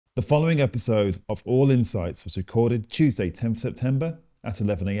The following episode of All Insights was recorded Tuesday, 10th September at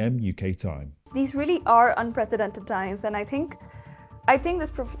 11 a.m. UK time. These really are unprecedented times, and I think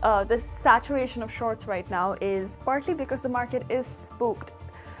this saturation of shorts right now is partly because the market is spooked.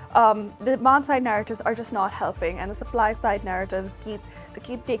 The demand side narratives are just not helping, and the supply side narratives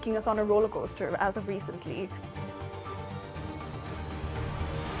keep taking us on a roller coaster as of recently.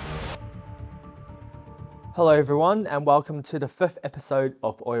 Hello everyone, and welcome to the 5th episode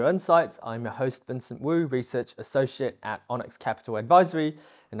of Oil Insights. I'm your host Vincent Wu, Research Associate at Onyx Capital Advisory,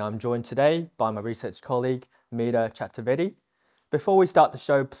 and I'm joined today by my research colleague Mita Chaturvedi. Before we start the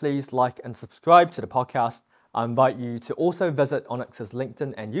show, please like and subscribe to the podcast. I invite you to also visit Onyx's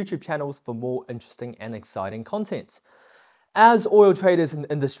LinkedIn and YouTube channels for more interesting and exciting content. As oil traders and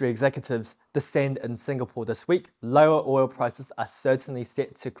industry executives descend in Singapore this week, lower oil prices are certainly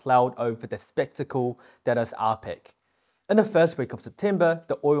set to cloud over the spectacle that is APPEC. In the first week of September,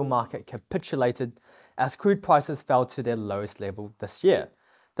 the oil market capitulated as crude prices fell to their lowest level this year.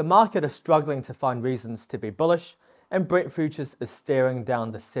 The market is struggling to find reasons to be bullish, and Brent futures is staring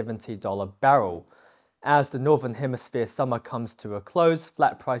down the $70 barrel. As the Northern Hemisphere summer comes to a close,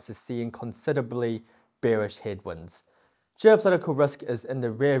 flat prices seeing considerably bearish headwinds. Geopolitical risk is in the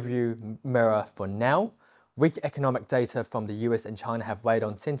rearview mirror for now. Weak economic data from the US and China have weighed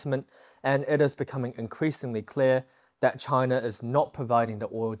on sentiment, and it is becoming increasingly clear that China is not providing the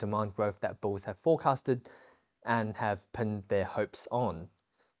oil demand growth that bulls have forecasted and have pinned their hopes on.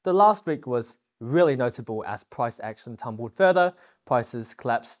 The last week was really notable as price action tumbled further. Prices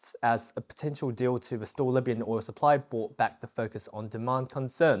collapsed as a potential deal to restore Libyan oil supply brought back the focus on demand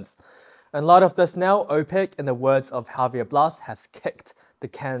concerns. In light of this now, OPEC, in the words of Javier Blas, has kicked the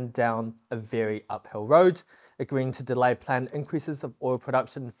can down a very uphill road, agreeing to delay planned increases of oil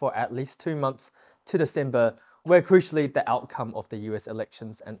production for at least 2 months to December, where crucially the outcome of the US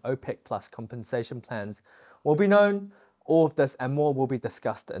elections and OPEC Plus compensation plans will be known. All of this and more will be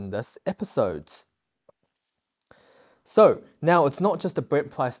discussed in this episode. So now it's not just the Brent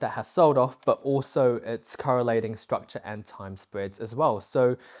price that has sold off, but also its correlating structure and time spreads as well.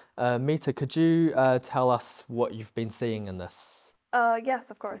 So Mita, could you tell us what you've been seeing in this? Yes,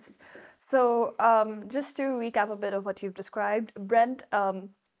 of course. So just to recap a bit of what you've described, Brent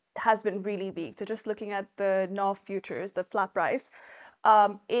has been really weak. So just looking at the NOV futures, the flat price,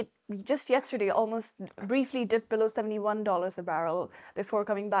 it just yesterday almost briefly dipped below $71 a barrel before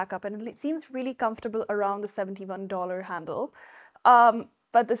coming back up, and it seems really comfortable around the $71 handle.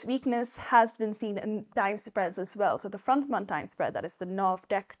 But this weakness has been seen in time spreads as well. So the front month time spread, that is the NOV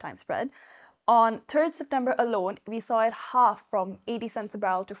deck time spread, on 3rd September alone, we saw it half from 80 cents a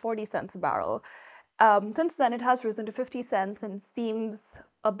barrel to 40 cents a barrel. Since then, it has risen to 50 cents and seems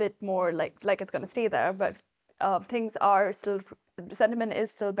a bit more like it's going to stay there, but things are still, the sentiment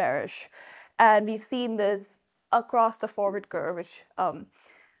is still bearish. And we've seen this across the forward curve, which,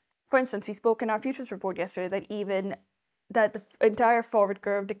 for instance, we spoke in our futures report yesterday that the entire forward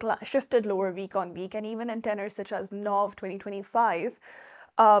curve shifted lower week on week, and even in tenors such as NOV 2025,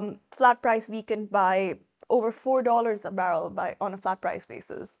 flat price weakened by over $4 a barrel on a flat price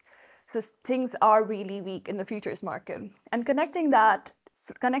basis. So things are really weak in the futures market. And connecting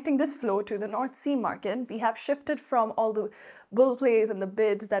this flow to the North Sea market, we have shifted from all the bull plays and the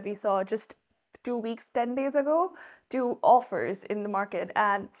bids that we saw just 2 weeks, 10 days ago, to offers in the market.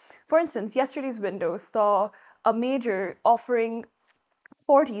 And for instance, yesterday's window saw a major offering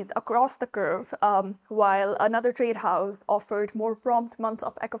 40s across the curve, while another trade house offered more prompt months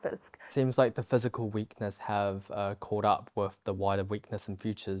of Ecofisc. Seems like the physical weakness have caught up with the wider weakness in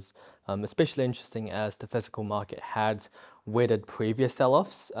futures, especially interesting as the physical market had weathered previous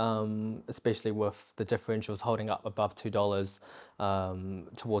sell-offs, especially with the differentials holding up above $2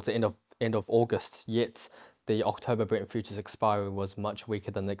 towards the end of August, yet the October Brent futures expiry was much weaker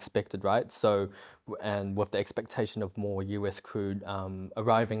than expected, right? So, and with the expectation of more US crude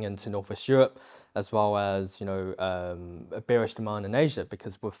arriving into Northwest Europe, as well as, a bearish demand in Asia,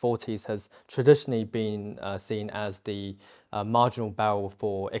 because with 40s has traditionally been seen as the marginal barrel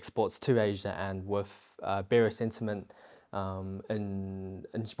for exports to Asia, and with bearish sentiment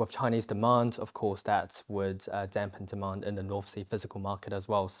with Chinese demand, of course, that would dampen demand in the North Sea physical market as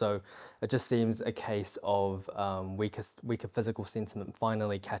well. So it just seems a case of weaker physical sentiment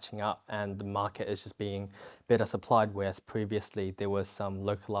finally catching up, and the market is just being better supplied, whereas previously there was some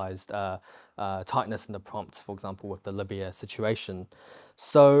localized tightness in the prompt, for example, with the Libya situation.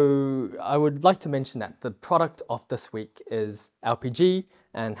 So I would like to mention that the product of this week is LPG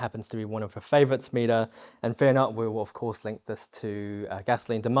and happens to be one of her favorites, Mita. And fair enough, we will of course link this to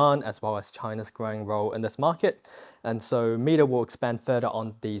gasoline demand as well as China's growing role in this market. And so Mita will expand further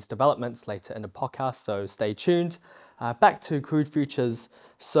on these developments later in the podcast, so stay tuned. Back to crude futures.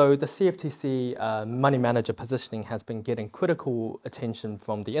 So the CFTC money manager positioning has been getting critical attention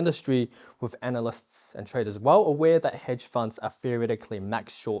from the industry, with analysts and traders well aware that hedge funds are theoretically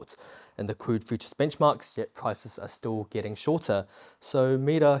max short in the crude futures benchmarks, yet prices are still getting shorter. So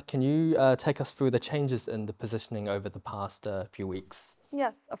Mita, can you take us through the changes in the positioning over the past few weeks?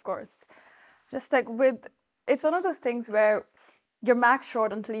 Yes, of course. Just like it's one of those things where you're max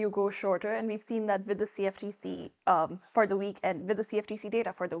short until you go shorter, and we've seen that with the CFTC for the week and with the CFTC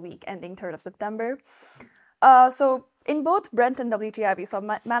data for the week ending 3rd of September. So in both Brent and WTI, we saw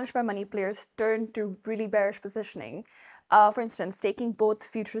managed by money players turn to really bearish positioning. For instance, taking both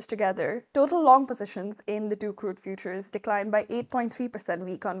futures together, total long positions in the two crude futures declined by 8.3%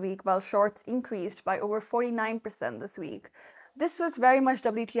 week on week, while shorts increased by over 49% this week. This was very much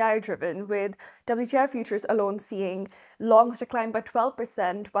WTI driven, with WTI futures alone seeing longs decline by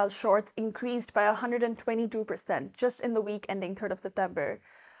 12%, while shorts increased by 122% just in the week ending 3rd of September.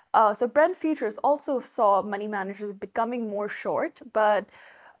 So Brent futures also saw money managers becoming more short, but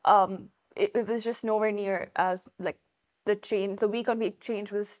it was just nowhere near as like the week on week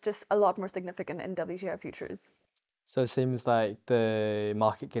change was just a lot more significant in WTI futures. So it seems like the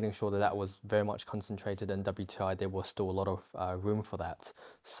market getting shorter, that was very much concentrated in WTI. There was still a lot of room for that.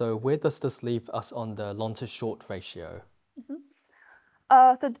 So where does this leave us on the long to short ratio?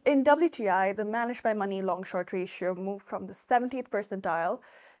 So in WTI, the managed by money long short ratio moved from the 70th percentile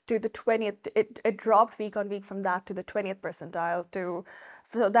to the 20th. It dropped week on week from that to the 20th percentile.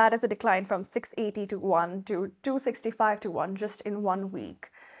 So that is a decline from 680 to 1 to 265 to 1 just in 1 week.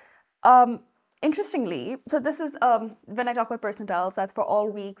 Interestingly, so this is, when I talk about percentiles, that's for all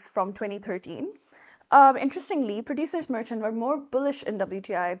weeks from 2013. Interestingly, producers merchant were more bullish in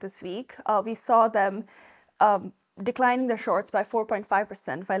WTI this week. We saw them declining their shorts by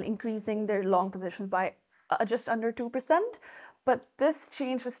 4.5% while increasing their long positions by just under 2%. But this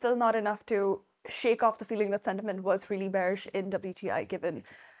change was still not enough to shake off the feeling that sentiment was really bearish in WTI, given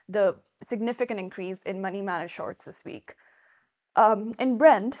the significant increase in money managed shorts this week. In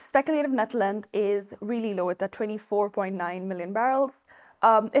Brent, speculative net length is really low at 24.9 million barrels.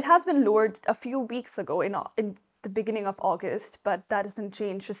 It has been lowered a few weeks ago in the beginning of August, but that doesn't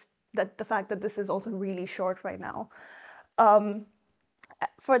change just that the fact that this is also really short right now.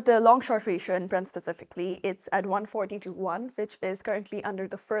 For the long short ratio in Brent specifically, it's at 140 to 1, which is currently under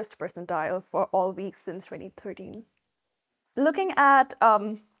the 1st percentile for all weeks since 2013. Looking at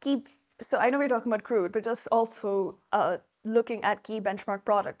so I know we're talking about crude, but just also looking at key benchmark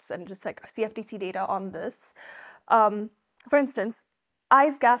products and just like CFTC data on this. For instance,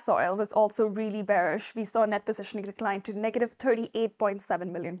 ICE gas oil was also really bearish. We saw net positioning decline to negative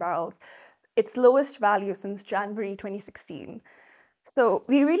 38.7 million barrels, its lowest value since January 2016. So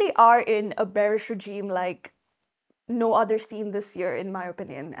we really are in a bearish regime like no other seen this year, in my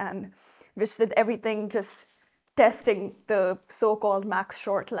opinion, and just with everything just testing the so-called max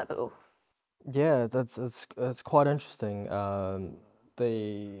short level. Yeah, that's quite interesting.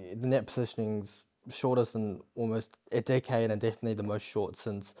 The net positioning's shortest in almost a decade, and definitely the most short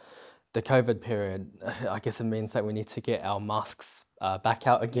since the COVID period. I guess it means that we need to get our masks back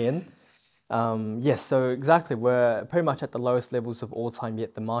out again. Yes, so exactly, we're pretty much at the lowest levels of all time,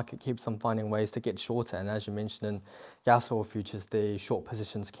 yet the market keeps on finding ways to get shorter. And as you mentioned in gas oil futures, the short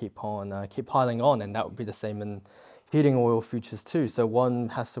positions keep piling on, and that would be the same in heating oil futures too. So one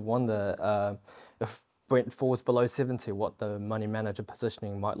has to wonder if Brent falls below 70, what the money manager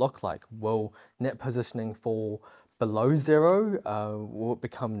positioning might look like. Will net positioning fall below zero? Will it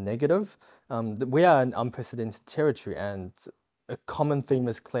become negative? We are in unprecedented territory, and a common theme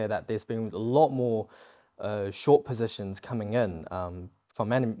is clear that there's been a lot more short positions coming in from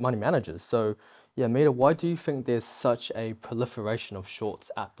money managers. So yeah, Mita, why do you think there's such a proliferation of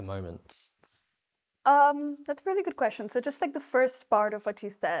shorts at the moment? That's a really good question. So just like the first part of what you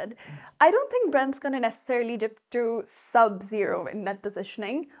said, I don't think Brent's going to necessarily dip to sub-zero in net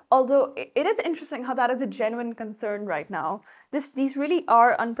positioning, although it is interesting how that is a genuine concern right now. These really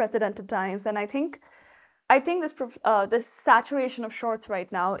are unprecedented times, and I think this saturation of shorts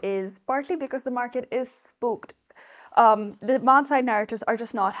right now is partly because the market is spooked. The demand side narratives are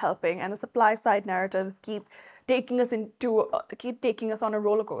just not helping, and the supply side narratives keep taking us on a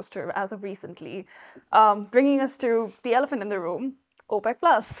roller coaster as of recently, bringing us to the elephant in the room. OPEC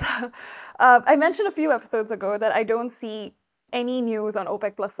Plus. I mentioned a few episodes ago that I don't see any news on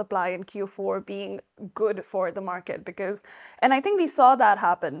OPEC Plus supply in Q4 being good for the market and I think we saw that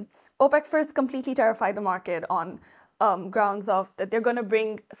happen. OPEC first completely terrified the market on grounds of that they're going to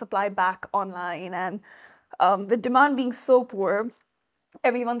bring supply back online, and with demand being so poor,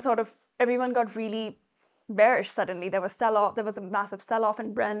 everyone got really bearish suddenly. There was a massive sell-off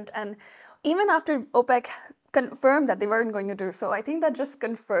in Brent, and even after OPEC confirmed that they weren't going to do so, I think that just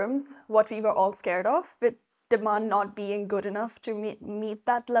confirms what we were all scared of, with demand not being good enough to meet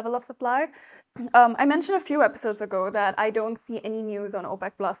that level of supply. I mentioned a few episodes ago that I don't see any news on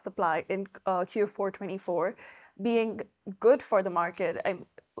OPEC Plus supply in Q4 24 being good for the market.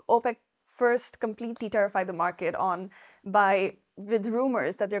 OPEC first completely terrified the market with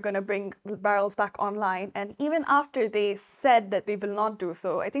rumors that they're going to bring barrels back online, and even after they said that they will not do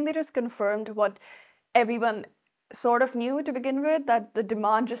so, I think they just confirmed what everyone sort of knew to begin with, that the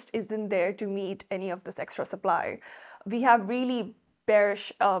demand just isn't there to meet any of this extra supply. We have really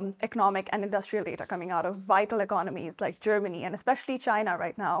bearish economic and industrial data coming out of vital economies like Germany and especially China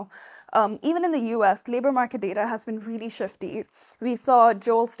right now. Even in the US, labor market data has been really shifty. We saw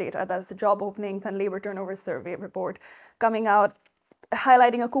JOLTS data, that's the Job Openings and Labor Turnover Survey report, coming out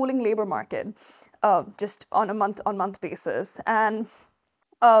highlighting a cooling labor market just on a month-on-month basis. And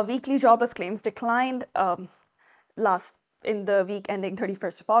weekly jobless claims declined in the week ending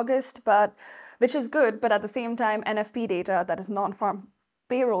 31st of August, which is good, but at the same time, NFP data, that is non-farm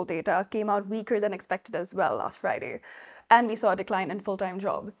payroll data, came out weaker than expected as well last Friday. And we saw a decline in full-time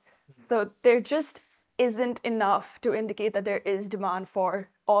jobs. So there just isn't enough to indicate that there is demand for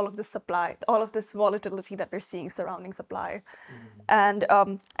all of the supply, all of this volatility that we're seeing surrounding supply. And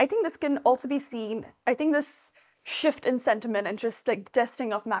I think this can also be seen, I think this shift in sentiment and just like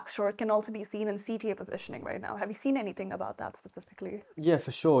testing of max short can also be seen in CTA positioning right now. Have you seen anything about that specifically? Yeah,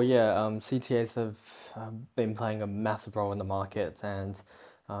 for sure. Yeah, CTAs have been playing a massive role in the market, and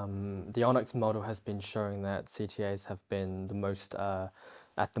the Onyx model has been showing that CTAs have been the most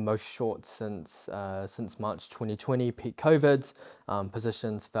at the most short since March 2020, peak COVID.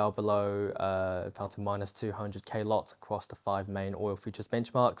 Positions fell to minus 200k lots across the 5 main oil futures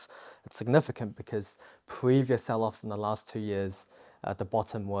benchmarks. It's significant because previous sell-offs in the last 2 years at the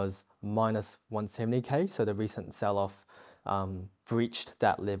bottom was minus 170k, so the recent sell-off breached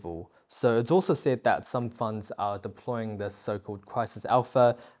that level. So it's also said that some funds are deploying this so-called crisis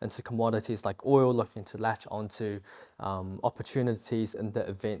alpha into commodities like oil, looking to latch onto opportunities in the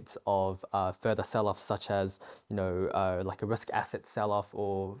event of further sell-offs, such as like a risk asset sell-off,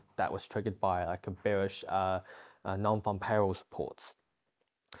 or that was triggered by like a bearish non-farm payroll reports.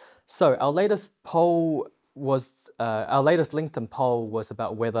 So our latest LinkedIn poll was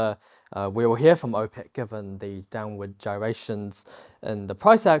about whether we will hear from OPEC given the downward gyrations in the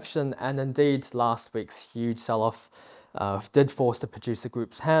price action, and indeed last week's huge sell-off did force the producer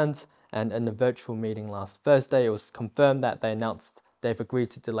group's hand, and in a virtual meeting last Thursday it was confirmed that they announced they've agreed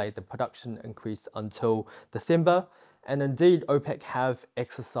to delay the production increase until December, and indeed OPEC have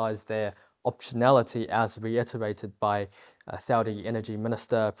exercised their optionality as reiterated by Saudi Energy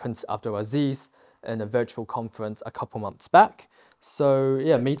Minister Prince Abdulaziz in a virtual conference a couple months back. So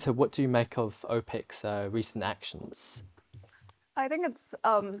yeah, Mita, what do you make of OPEC's recent actions? I think it's,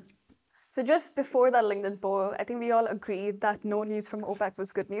 so just before that LinkedIn poll, I think we all agreed that no news from OPEC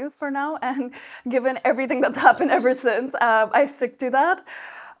was good news for now. And given everything that's happened ever since, I stick to that.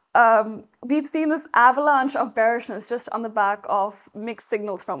 We've seen this avalanche of bearishness just on the back of mixed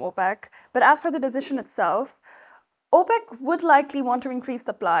signals from OPEC. But as for the decision itself, OPEC would likely want to increase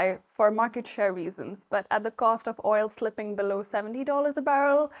supply for market share reasons, but at the cost of oil slipping below $70 a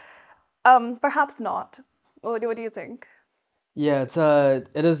barrel, perhaps not. What do you think? Yeah, it's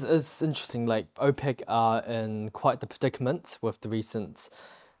interesting. Like OPEC are in quite the predicament with the recent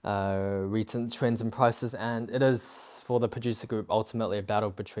trends in prices, and it is for the producer group ultimately a battle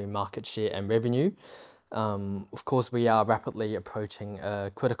between market share and revenue. Of course, we are rapidly approaching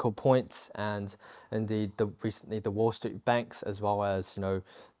a critical point, and indeed recently the Wall Street banks, as well as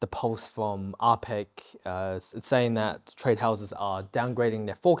the pulse from APPEC, it's saying that trade houses are downgrading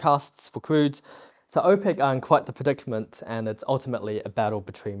their forecasts for crude. So OPEC are in quite the predicament, and it's ultimately a battle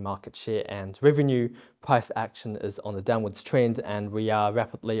between market share and revenue. Price action is on a downwards trend, and we are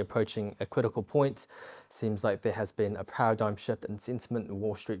rapidly approaching a critical point. Seems like there has been a paradigm shift in sentiment.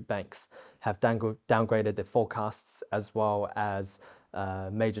 Wall Street banks have downgraded their forecasts, as well as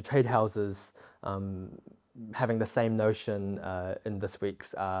major trade houses having the same notion in this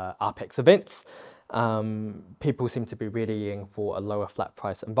week's APPEC events. People seem to be readying for a lower flat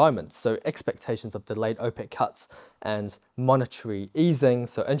price environment. So expectations of delayed OPEC cuts and monetary easing,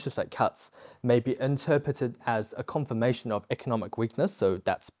 so interest rate cuts, may be interpreted as a confirmation of economic weakness. So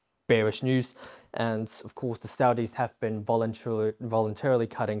that's bearish news. And of course, the Saudis have been voluntarily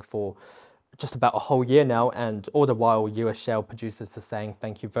cutting for just about a whole year now. And all the while, US shale producers are saying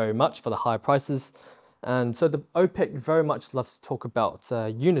thank you very much for the high prices. And so the OPEC very much loves to talk about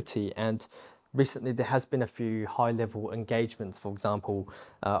unity, and recently there has been a few high-level engagements. For example,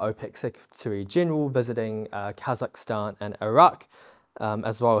 OPEC Secretary General visiting Kazakhstan and Iraq,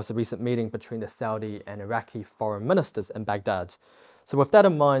 as well as a recent meeting between the Saudi and Iraqi foreign ministers in Baghdad. So with that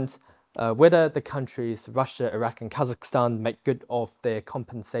in mind, whether the countries Russia, Iraq and Kazakhstan make good of their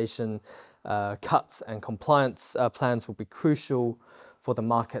compensation cuts and compliance plans will be crucial for the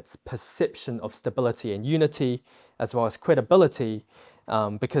market's perception of stability and unity, as well as credibility,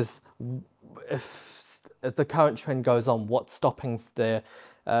 because if the current trend goes on, what's stopping the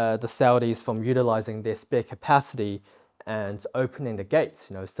Saudis from utilizing their spare capacity and opening the gates?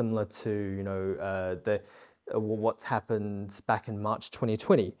 You know, similar to what's happened back in March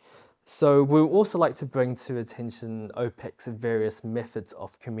 2020. So we would also like to bring to attention OPEC's various methods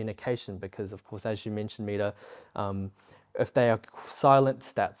of communication, because of course, as you mentioned, Mita, if they are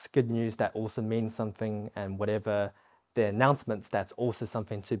silent, that's good news, that also means something, and whatever their announcements, that's also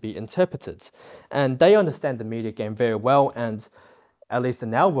something to be interpreted. And they understand the media game very well, and at least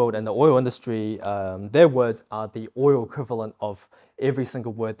in our world and the oil industry, their words are the oil equivalent of every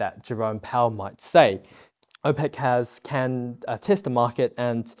single word that Jerome Powell might say. OPEC can test the market,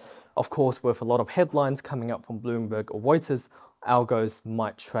 and of course, with a lot of headlines coming up from Bloomberg or Reuters, algos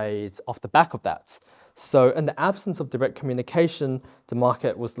might trade off the back of that. So in the absence of direct communication, the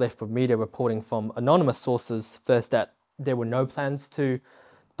market was left with media reporting from anonymous sources, first that there were no plans to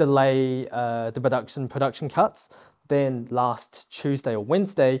delay the production cuts. Then last Tuesday or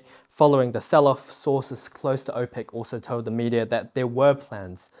Wednesday, following the sell-off, sources close to OPEC also told the media that there were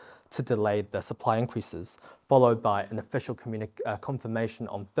plans to delay the supply increases, followed by an official confirmation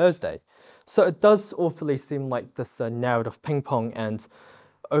on Thursday. So it does awfully seem like this narrative ping pong, and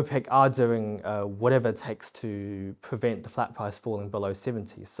OPEC are doing whatever it takes to prevent the flat price falling below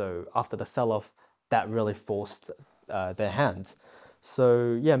 70. So after the sell-off, that really forced their hand.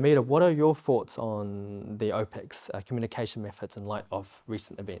 So yeah, Mita, what are your thoughts on the OPEC's communication methods in light of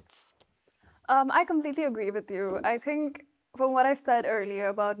recent events? I completely agree with you. I think from what I said earlier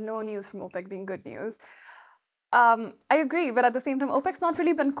about no news from OPEC being good news, I agree, but at the same time, OPEC's not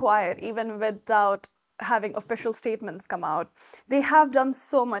really been quiet, even without having official statements come out. They have done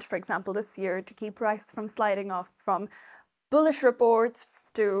so much, for example, this year to keep prices from sliding off, from bullish reports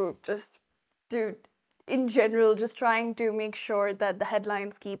to in general, just trying to make sure that the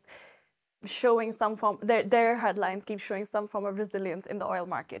headlines keep showing some form, their headlines keep showing some form of resilience in the oil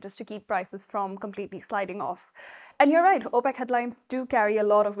market, just to keep prices from completely sliding off. And you're right, OPEC headlines do carry a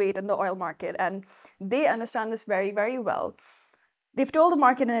lot of weight in the oil market, and they understand this very, very well. They've told the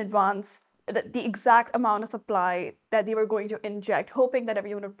market in advance that the exact amount of supply that they were going to inject, hoping that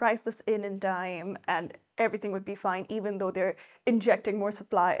everyone would price this in time and everything would be fine, even though they're injecting more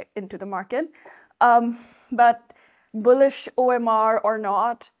supply into the market. But bullish OMR or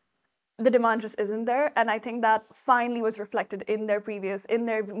not, the demand just isn't there. And I think that finally was reflected in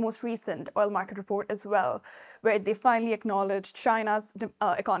their most recent oil market report as well, where they finally acknowledged China's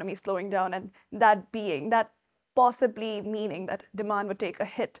economy slowing down, and that possibly meaning that demand would take a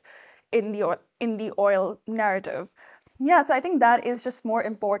hit in the oil narrative. Yeah, so I think that is just more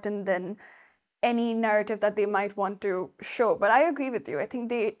important than any narrative that they might want to show. But I agree with you. I think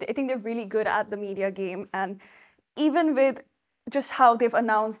they're really good at the media game, and even with just how they've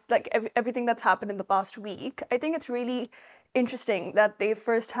announced like everything that's happened in the past week, I think it's really interesting that they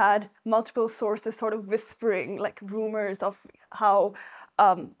first had multiple sources sort of whispering like rumors of how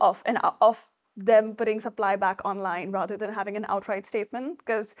of them putting supply back online rather than having an outright statement.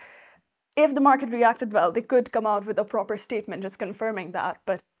 Because if the market reacted well, they could come out with a proper statement just confirming that.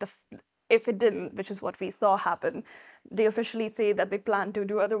 But if it didn't, which is what we saw happen, they officially say that they plan to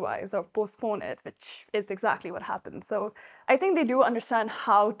do otherwise or postpone it, which is exactly what happened. So I think they do understand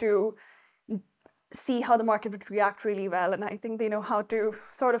how to see how the market would react really well, and I think they know how to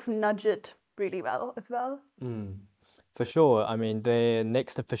sort of nudge it really well as well. For sure. I mean, their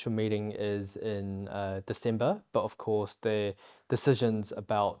next official meeting is in December, but of course their decisions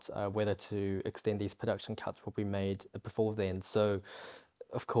about whether to extend these production cuts will be made before then. So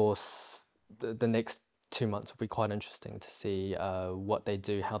of course the next 2 months will be quite interesting to see what they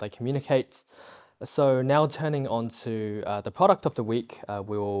do, how they communicate. So now turning on to the product of the week,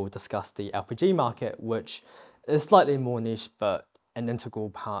 we will discuss the LPG market, which is slightly more niche, but an integral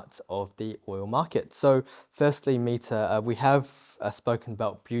part of the oil market. So firstly, Mita, we have spoken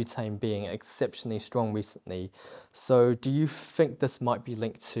about butane being exceptionally strong recently. So do you think this might be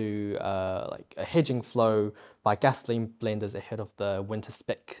linked to like a hedging flow by gasoline blenders ahead of the winter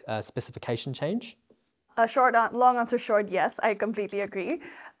specification change? Long answer short, yes, I completely agree.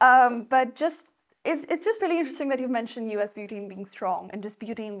 But it's just really interesting that you mentioned US butane being strong and just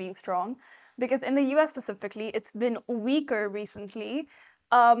butane being strong, because in the US specifically, it's been weaker recently.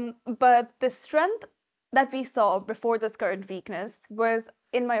 But the strength that we saw before this current weakness was,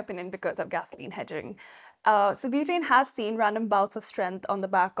 in my opinion, because of gasoline hedging. So butane has seen random bouts of strength on the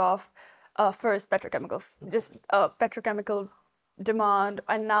back of first petrochemical demand,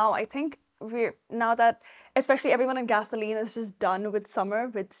 and now I think now that especially everyone in gasoline is just done with summer,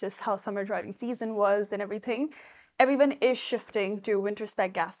 with just how summer driving season was and everything, everyone is shifting to winter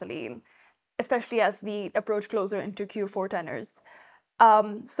spec gasoline, especially as we approach closer into Q4 tenors.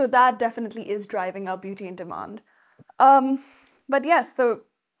 So that definitely is driving up butane demand. But yes, so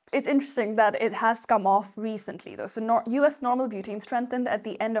it's interesting that it has come off recently though. So US normal butane strengthened at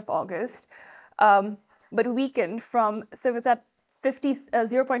the end of August, but weakened from, so it was at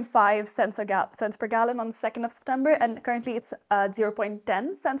 0.5 cents per gallon on the 2nd of September, and currently it's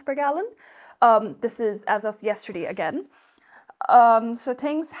 0.10 cents per gallon. This is as of yesterday again. So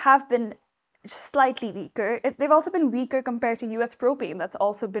things have been slightly weaker. They've also been weaker compared to US propane. That's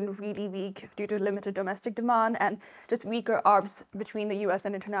also been really weak due to limited domestic demand and just weaker arbs between the US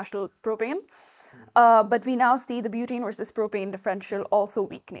and international propane. But we now see the butane versus propane differential also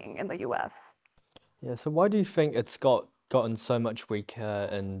weakening in the US. Yeah, so why do you think it's gotten so much weaker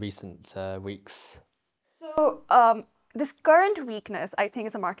in recent weeks? So this current weakness, I think,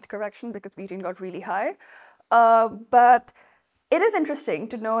 is a market correction because butane got really high. But it is interesting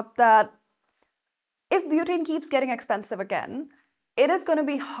to note that if butane keeps getting expensive again, it is going to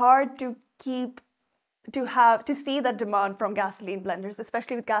be hard to see that demand from gasoline blenders,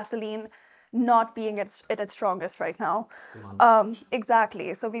 especially with gasoline not being at its strongest right now.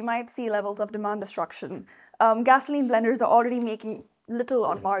 Exactly. So we might see levels of demand destruction. Gasoline blenders are already making little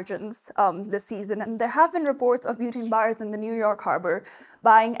on margins this season, and there have been reports of butane buyers in the New York harbor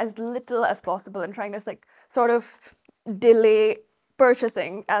buying as little as possible and trying to sort of delay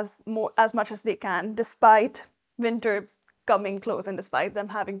purchasing as much as they can, despite winter coming close and despite them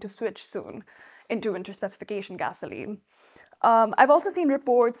having to switch soon into winter specification gasoline. I've also seen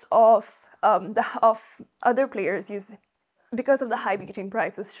reports of other players because of the high butane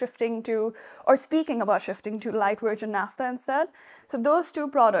prices, speaking about shifting to light virgin naphtha instead. So those two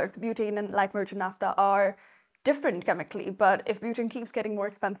products, butane and light virgin naphtha, are different chemically, but if butane keeps getting more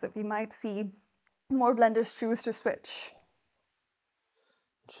expensive, we might see more blenders choose to switch.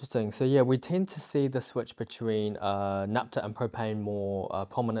 Interesting. So yeah, we tend to see the switch between naphtha and propane more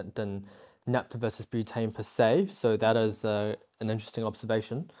prominent than naphtha versus butane per se. So that is an interesting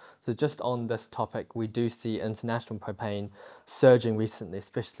observation. So just on this topic, we do see international propane surging recently,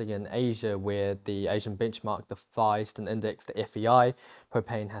 especially in Asia, where the Asian benchmark, the Far Eastern Index, the FEI,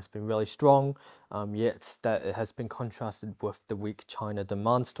 propane has been really strong, yet that it has been contrasted with the weak China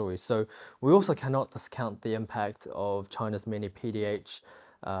demand story. So we also cannot discount the impact of China's many PDH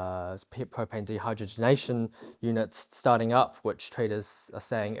propane dehydrogenation units starting up, which traders are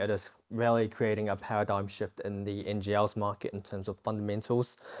saying it is really creating a paradigm shift in the NGLs market in terms of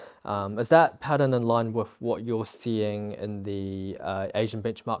fundamentals. Is that pattern in line with what you're seeing in the Asian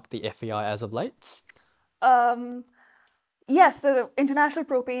benchmark, the FEI, as of late? Yes, so the international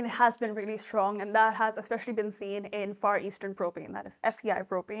propane has been really strong, and that has especially been seen in Far Eastern propane, that is FEI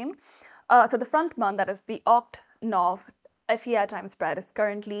propane. So the front month, that is the OCT-NOV FEI time spread, is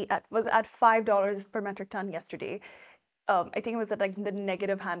currently was at $5 per metric ton yesterday. I think it was at the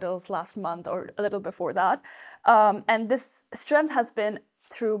negative handles last month or a little before that. And this strength has been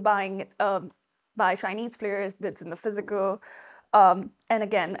through buying by Chinese players, bids in the physical. And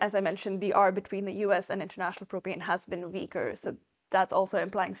again, as I mentioned, the arb between the US and international propane has been weaker. So that's also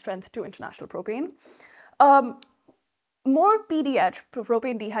implying strength to international propane. More PDH,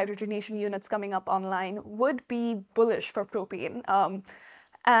 propane dehydrogenation units coming up online would be bullish for propane.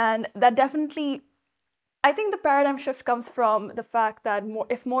 And that definitely, I think the paradigm shift comes from the fact that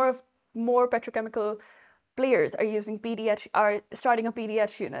if more petrochemical players are starting up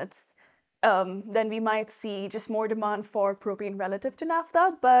PDH units, then we might see just more demand for propane relative to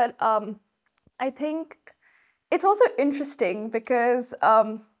naphtha. But I think it's also interesting because,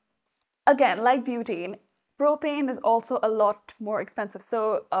 again, like butane, propane is also a lot more expensive.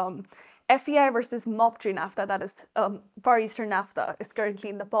 So FEI versus MOPG naphtha, that is Far Eastern naphtha, is currently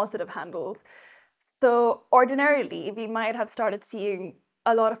in the positive handles. So ordinarily, we might have started seeing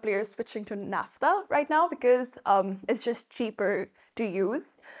a lot of players switching to naphtha right now because it's just cheaper to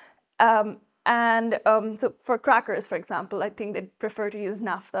use. So for crackers, for example, I think they'd prefer to use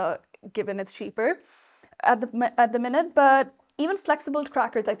naphtha given it's cheaper at the minute. But even flexible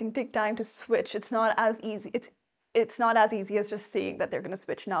crackers, I think, take time to switch. It's not as easy. It's not as easy as just saying that they're going to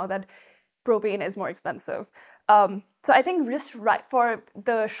switch now that propane is more expensive. So I think just right for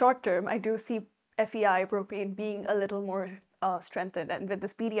the short term, I do see FEI propane being a little more strengthened, and with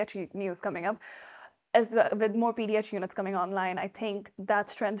this PDH news coming up, as well, with more PDH units coming online, I think that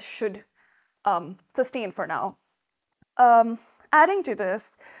strength should sustain for now. Adding to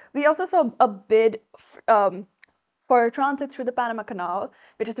this, we also saw a bid for transit through the Panama Canal,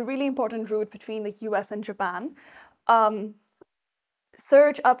 which is a really important route between the US and Japan,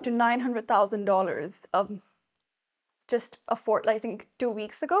 surge up to $900,000 just I think 2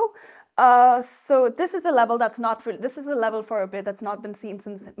 weeks ago. So this is a level this is a level for a bid that's not been seen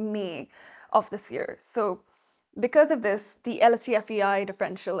since May of this year. So because of this, the LST-FEI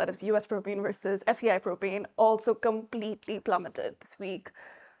differential, that is US propane versus FEI propane, also completely plummeted this week.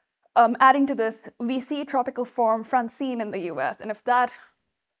 Adding to this, we see tropical storm Francine in the US, and if that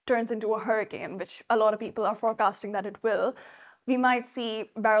turns into a hurricane, which a lot of people are forecasting that it will, we might see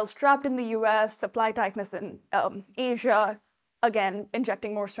barrels trapped in the US, supply tightness in Asia, again,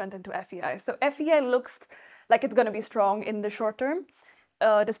 injecting more strength into FEI. So FEI looks like it's going to be strong in the short term,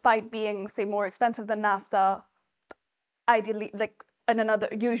 despite being, say, more expensive than naphtha, ideally, like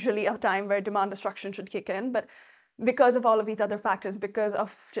usually a time where demand destruction should kick in. But because of all of these other factors, because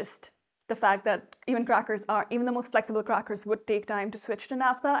of just the fact that even the most flexible crackers would take time to switch to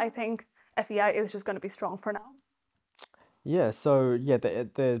naphtha, I think FEI is just going to be strong for now. Yeah, so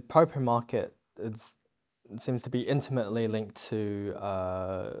the propane market seems to be intimately linked to,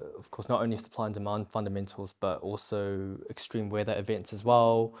 of course, not only supply and demand fundamentals, but also extreme weather events as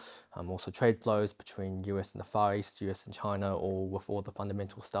well. Also trade flows between US and the Far East, US and China, all with all the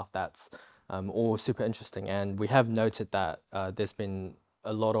fundamental stuff that's all super interesting. And we have noted that there's been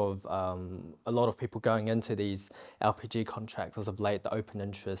a lot of people going into these LPG contracts as of late. The open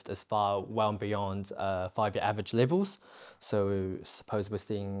interest is well and beyond 5-year average levels. So suppose we're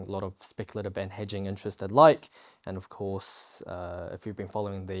seeing a lot of speculative and hedging interest alike. And of course, if you've been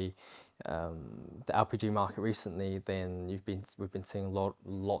following the LPG market recently, then we've been seeing a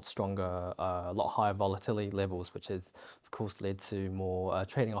lot stronger, a lot higher volatility levels, which has of course led to more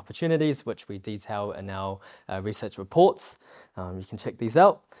trading opportunities, which we detail in our research reports. You can check these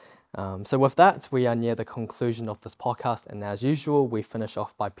out. So with that, we are near the conclusion of this podcast, and as usual, we finish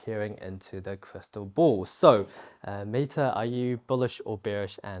off by peering into the crystal ball. So, Mita, are you bullish or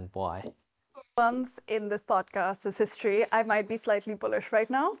bearish, and why? Once in this podcast's history, I might be slightly bullish right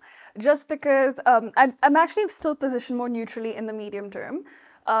now, just because I'm actually still positioned more neutrally in the medium term,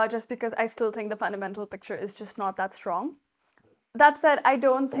 just because I still think the fundamental picture is just not that strong. That said, I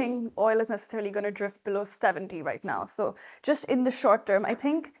don't think oil is necessarily going to drift below 70 right now. So just in the short term, I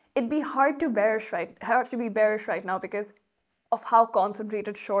think it'd be hard to be bearish right now because of how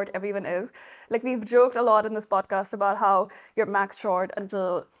concentrated short everyone is. Like, we've joked a lot in this podcast about how you're max short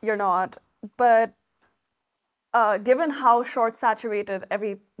until you're not. But given how short saturated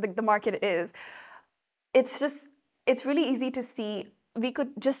the market is, it's really easy to see. We could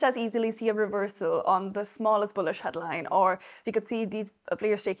just as easily see a reversal on the smallest bullish headline, or we could see these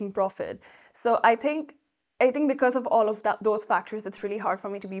players taking profit. So I think because of all of those factors, it's really hard for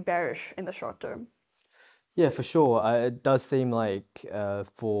me to be bearish in the short term. Yeah, for sure. It does seem like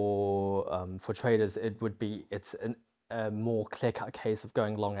for traders, it's a more clear-cut case of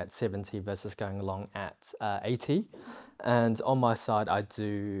going long at 70 versus going long at 80. And on my side, I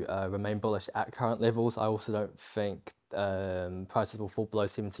do remain bullish at current levels. I also don't think prices will fall below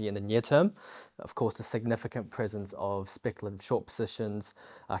 70 in the near term. Of course, the significant presence of speculative short positions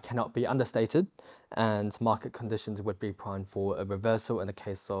cannot be understated, and market conditions would be primed for a reversal in the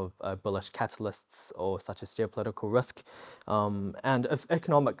case of bullish catalysts or such as geopolitical risk. And if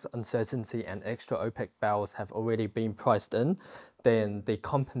economic uncertainty and extra OPEC barrels have already been priced in, then the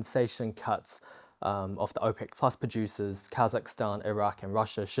compensation cuts of the OPEC plus producers, Kazakhstan, Iraq and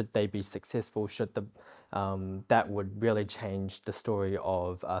Russia, should they be successful, that would really change the story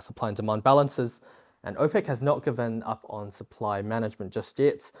of supply and demand balances. And OPEC has not given up on supply management just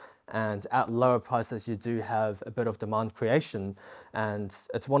yet. And at lower prices, you do have a bit of demand creation. And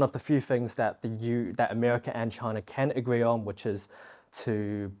it's one of the few things that America and China can agree on, which is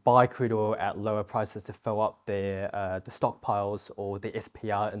to buy crude oil at lower prices to fill up their the stockpiles or the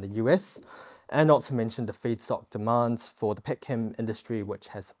SPR in the US, and not to mention the feedstock demands for the petchem industry, which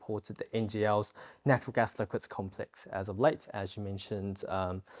has supported the NGL's natural gas liquids complex as of late, as you mentioned,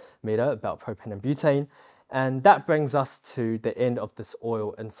 Mita, about propane and butane. And that brings us to the end of this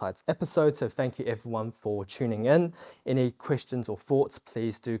Oil Insights episode. So thank you everyone for tuning in. Any questions or thoughts,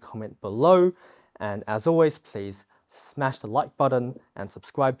 please do comment below. And as always, please smash the like button and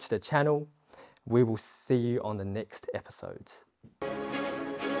subscribe to the channel. We will see you on the next episode.